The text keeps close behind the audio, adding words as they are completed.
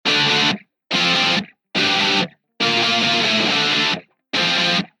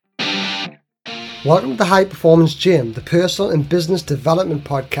Welcome to the High Performance Gym, the personal and business development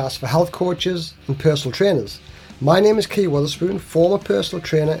podcast for health coaches and personal trainers. My name is Key Witherspoon, former personal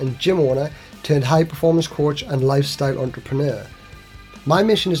trainer and gym owner turned high performance coach and lifestyle entrepreneur. My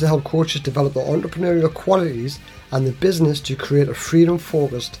mission is to help coaches develop their entrepreneurial qualities and the business to create a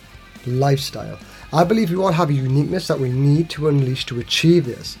freedom-focused lifestyle. I believe we all have a uniqueness that we need to unleash to achieve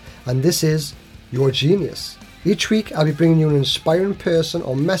this, and this is your genius. Each week I'll be bringing you an inspiring person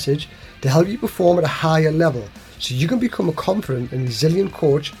or message to help you perform at a higher level so you can become a confident and resilient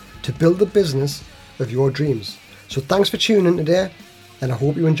coach to build the business of your dreams. So thanks for tuning in today, and I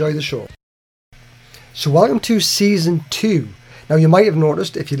hope you enjoy the show. So welcome to Season 2. Now you might have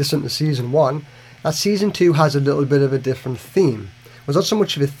noticed if you listen to Season 1 that Season 2 has a little bit of a different theme. Well, it's not so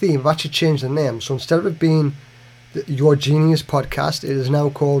much of a theme, I've actually changed the name. So instead of it being the Your Genius podcast, it is now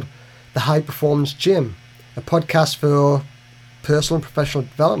called the High Performance Gym, a podcast for personal and professional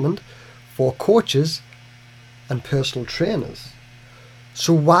development for coaches and personal trainers.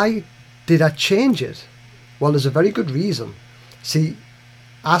 So why did I change it? Well, there's a very good reason. See,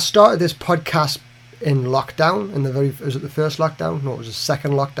 I started this podcast in lockdown, was it the first lockdown? No, it was the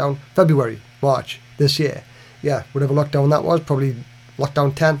second lockdown, February, March this year. Yeah, whatever lockdown that was, probably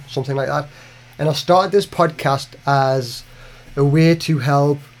lockdown 10, something like that. And I started this podcast as a way to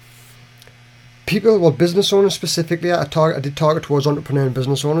help people, well, business owners specifically. I did target towards entrepreneur and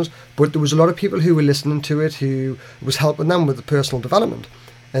business owners, but there was a lot of people who were listening to it who was helping them with the personal development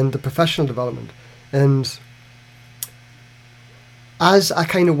and the professional development. And as I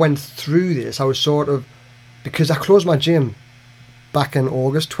kind of went through this, I was because I closed my gym back in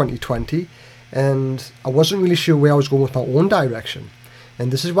August 2020, and I wasn't really sure where I was going with my own direction. And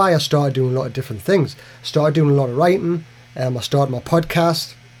this is why I started doing a lot of different things. I started doing a lot of writing, I started my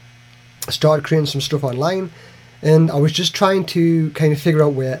podcast, I started creating some stuff online, and I was just trying to kind of figure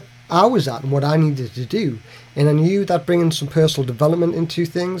out where I was at and what I needed to do. And I knew that bringing some personal development into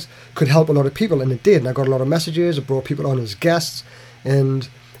things could help a lot of people, and it did. And I got a lot of messages, I brought people on as guests, and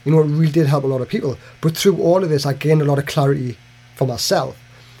it really did help a lot of people. But through all of this, I gained a lot of clarity for myself.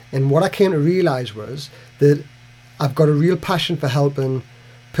 And what I came to realize was that I've got a real passion for helping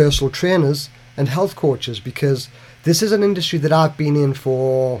personal trainers and health coaches, because this is an industry that I've been in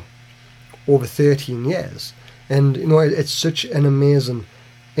for over 13 years, and it's such an amazing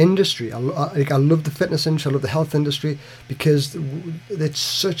industry. I love the fitness industry, I love the health industry, because it's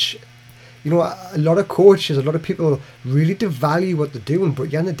such, a lot of coaches, a lot of people really devalue what they're doing, but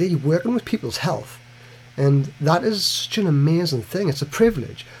at the end of the day, you're working with people's health, and that is such an amazing thing. It's a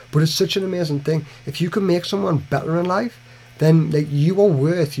privilege, but it's such an amazing thing. If you can make someone better in life, then you are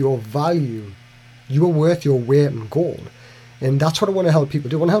worth your value, you are worth your weight in gold. And that's what I want to help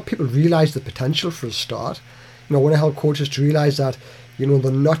people do. I want to help people realize the potential for a start. I want to help coaches to realize that, they're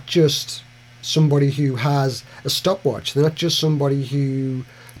not just somebody who has a stopwatch. They're not just somebody who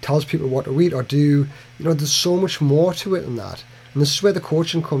tells people what to eat or do. There's so much more to it than that. And this is where the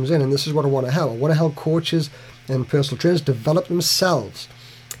coaching comes in, and this is what I want to help. I want to help coaches and personal trainers develop themselves,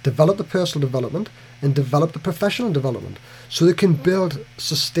 develop the personal development, and develop the professional development, so they can build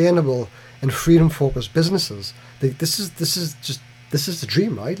sustainable and freedom-focused businesses. This is the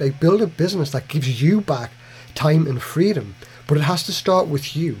dream, right? Build a business that gives you back time and freedom, but it has to start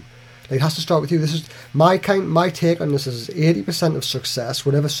with you. It has to start with you. This is my take on this is 80% of success,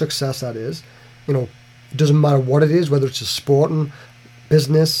 whatever success that is. It doesn't matter what it is, whether it's a sporting,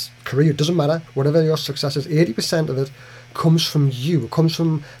 business, career, it doesn't matter. Whatever your success is, 80% of it comes from you. It comes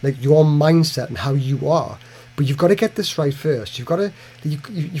from your mindset and how you are. But you've got to get this right first. You've got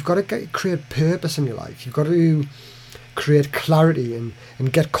to create purpose in your life. You've got to create clarity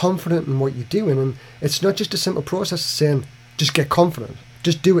and get confident in what you're doing. And it's not just a simple process of saying, just get confident.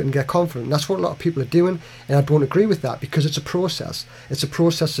 Just do it and get confident. That's what a lot of people are doing, and I don't agree with that, because it's a process. It's a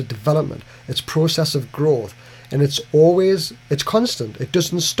process of development. It's a process of growth. And it's constant. It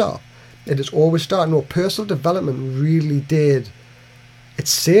doesn't stop. It is always starting. No, personal development really did. It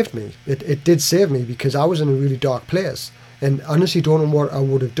saved me. It did save me, because I was in a really dark place, and honestly don't know what I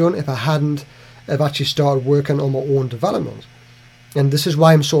would have done if I hadn't have actually started working on my own development. And this is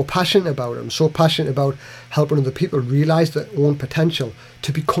why I'm so passionate about it. I'm so passionate about helping other people realize their own potential,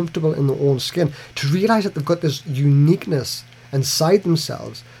 to be comfortable in their own skin, to realize that they've got this uniqueness inside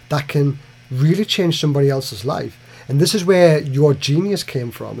themselves that can really change somebody else's life. And this is where Your Genius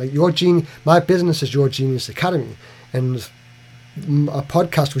came from. My business is Your Genius Academy, and a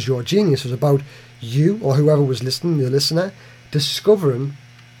podcast was Your Genius. It was about you, or whoever was listening, the listener, discovering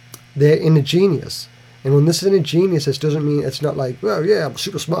their inner genius. And when this is inner genius, it doesn't mean, it's not like, well, yeah, I'm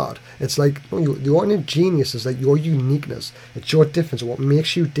super smart. It's like, no, your inner genius is like your uniqueness. It's your difference, what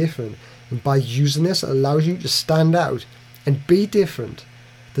makes you different. And by using this, it allows you to stand out and be different.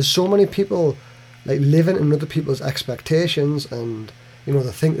 There's so many people like living in other people's expectations, and they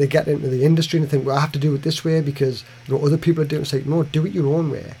think they get into the industry and they think, well, I have to do it this way because other people are doing it. It's like, no, do it your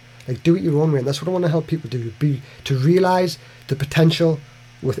own way. Like, do it your own way. And that's what I want to help people do, to realize the potential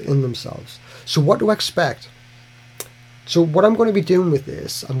within themselves. So what to expect? So what I'm going to be doing with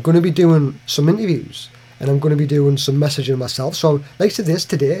this, I'm going to be doing some interviews, and I'm going to be doing some messaging myself. So like this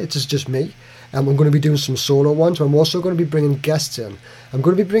today, it's just me. I'm going to be doing some solo ones. I'm also going to be bringing guests in. I'm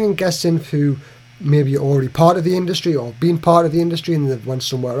going to be bringing guests in who maybe are already part of the industry or been part of the industry and they've went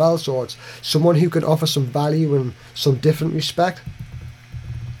somewhere else, or it's someone who could offer some value in some different respect.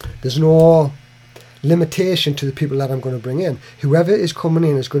 There's no limitation to the people that I'm going to bring in. Whoever is coming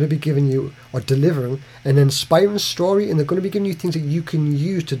in is going to be giving you or delivering an inspiring story, and they're going to be giving you things that you can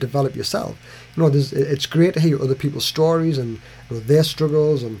use to develop yourself. It's great to hear other people's stories and their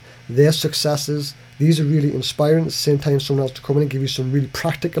struggles and their successes. These are really inspiring. At the same time, someone else to come in and give you some really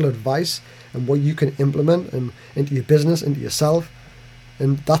practical advice and what you can implement and into your business, into yourself.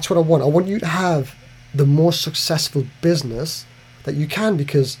 And that's what I want. I want you to have the most successful business that you can,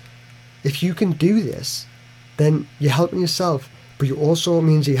 because if you can do this, then you're helping yourself, but you also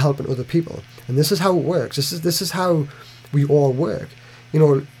means you're helping other people. And this is how it works. This is how we all work.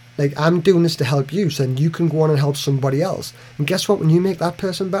 Like, I'm doing this to help you, so then you can go on and help somebody else. And guess what? When you make that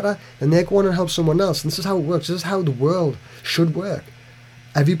person better, then they go on and help someone else. And this is how it works. This is how the world should work.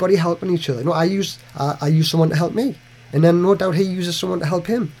 Everybody helping each other. I use someone to help me, and then no doubt he uses someone to help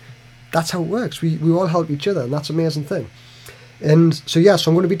him. That's how it works. We all help each other, and that's an amazing thing. And so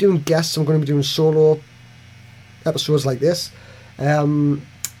I'm going to be doing guests. I'm going to be doing solo episodes like this. And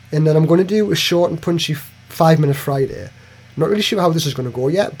then I'm going to do a short and punchy 5-minute Friday. Not really sure how this is going to go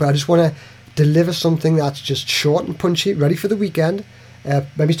yet, but I just want to deliver something that's just short and punchy, ready for the weekend,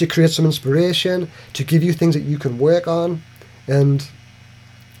 maybe to create some inspiration, to give you things that you can work on, and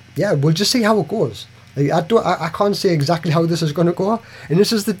we'll just see how it goes. Like, I can't say exactly how this is going to go, and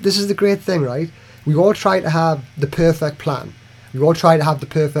this is the great thing, right? We all try to have the perfect plan. We all try to have the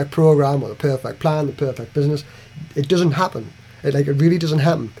perfect program or the perfect plan, the perfect business. It doesn't happen. It really doesn't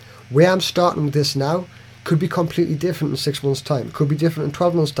happen. Where I'm starting with this now could be completely different in 6 months' time. It could be different in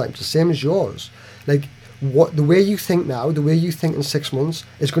 12 months' time. It's the same as yours. Like, the way you think now, the way you think in 6 months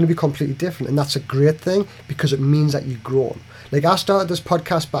is going to be completely different. And that's a great thing, because it means that you've grown. Like, I started this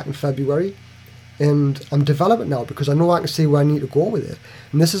podcast back in February, and I'm developing now because I know I can see where I need to go with it.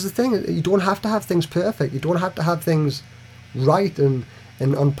 And this is the thing. You don't have to have things perfect. You don't have to have things right and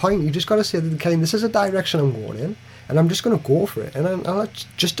on point. You just got to say, okay, this is a direction I'm going in, and I'm just going to go for it. And I'll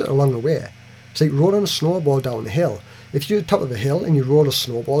just do it along the way. It's like rolling a snowball down the hill. If you're at the top of a hill and you roll a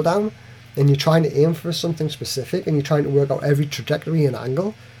snowball down and you're trying to aim for something specific and you're trying to work out every trajectory and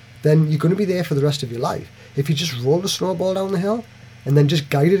angle, then you're going to be there for the rest of your life. If you just roll the snowball down the hill and then just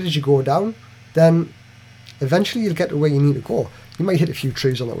guide it as you go down, then eventually you'll get to where you need to go. You might hit a few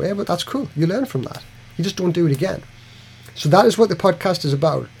trees on the way, but that's cool. You learn from that. You just don't do it again. So that is what the podcast is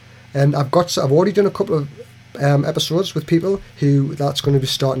about. And I've already done a couple of episodes with people that's going to be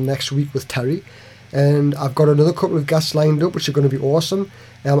starting next week with Terry, and I've got another couple of guests lined up which are going to be awesome.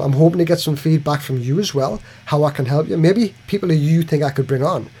 I'm hoping to get some feedback from you as well, how I can help you, maybe people who you think I could bring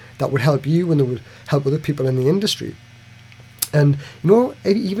on that would help you and that would help other people in the industry. And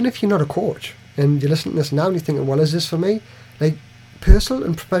even if you're not a coach and you're listening to this now and you're thinking, well, is this for me? Like, personal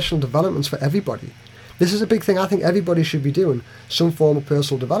and professional development's for everybody. This is a big thing. I think everybody should be doing some form of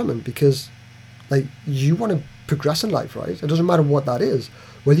personal development, because like, you want to progress in life, right? It doesn't matter what that is.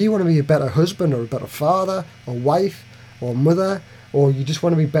 Whether you want to be a better husband or a better father or wife or mother, or you just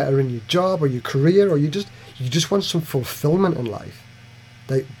want to be better in your job or your career, or you just want some fulfillment in life.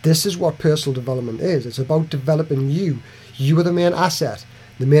 Like, this is what personal development is. It's about developing you. You are the main asset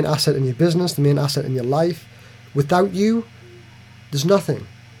in your business, the main asset in your life. Without you, there's nothing.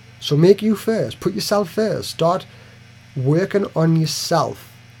 So make you first. Put yourself first. Start working on yourself.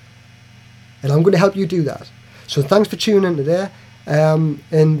 And I'm going to help you do that. So thanks for tuning in today.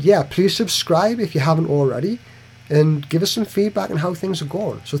 Please subscribe if you haven't already, and give us some feedback on how things are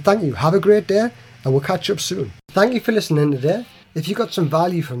going. So thank you. Have a great day, and we'll catch up soon. Thank you for listening today. If you got some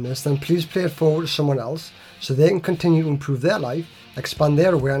value from this, then please play it forward to someone else so they can continue to improve their life, expand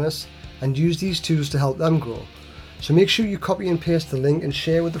their awareness, and use these tools to help them grow. So make sure you copy and paste the link and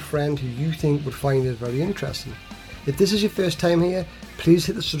share with a friend who you think would find it very interesting. If this is your first time here, please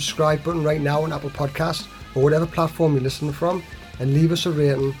hit the subscribe button right now on Apple Podcasts or whatever platform you're listening from, and leave us a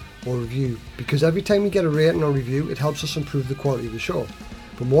rating or review, because every time we get a rating or review, it helps us improve the quality of the show.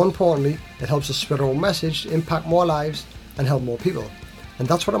 But more importantly, it helps us spread our message, impact more lives, and help more people. And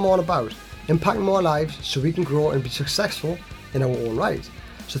that's what I'm all about, impacting more lives so we can grow and be successful in our own right.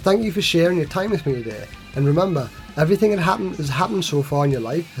 So thank you for sharing your time with me today. And remember, everything that has happened so far in your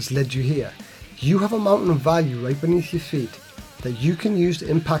life has led you here. You have a mountain of value right beneath your feet that you can use to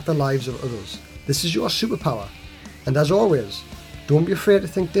impact the lives of others. This is your superpower. And as always, don't be afraid to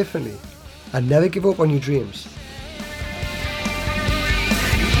think differently and never give up on your dreams.